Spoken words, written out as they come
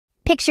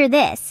Picture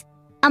this: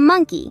 a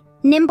monkey,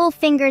 nimble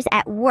fingers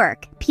at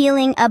work,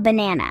 peeling a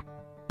banana.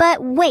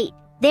 But wait,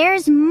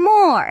 there's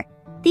more!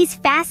 These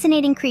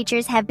fascinating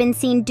creatures have been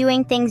seen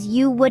doing things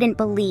you wouldn't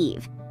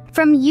believe.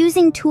 From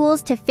using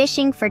tools to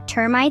fishing for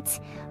termites,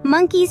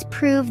 monkeys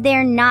prove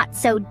they're not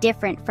so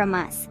different from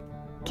us.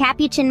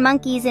 Capuchin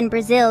monkeys in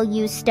Brazil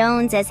use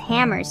stones as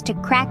hammers to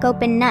crack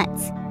open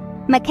nuts.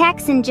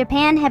 Macaques in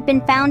Japan have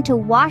been found to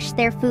wash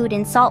their food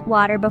in salt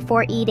water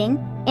before eating,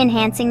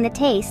 enhancing the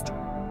taste.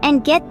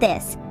 And get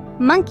this,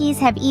 monkeys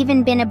have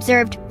even been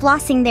observed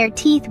flossing their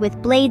teeth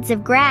with blades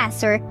of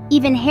grass or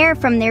even hair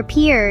from their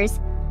peers.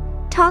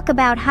 Talk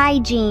about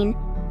hygiene.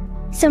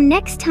 So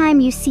next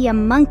time you see a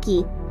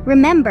monkey,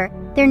 remember,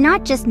 they're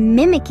not just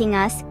mimicking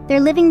us,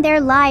 they're living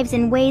their lives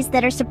in ways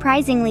that are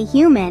surprisingly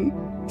human.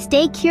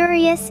 Stay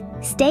curious,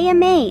 stay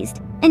amazed.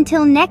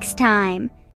 Until next time.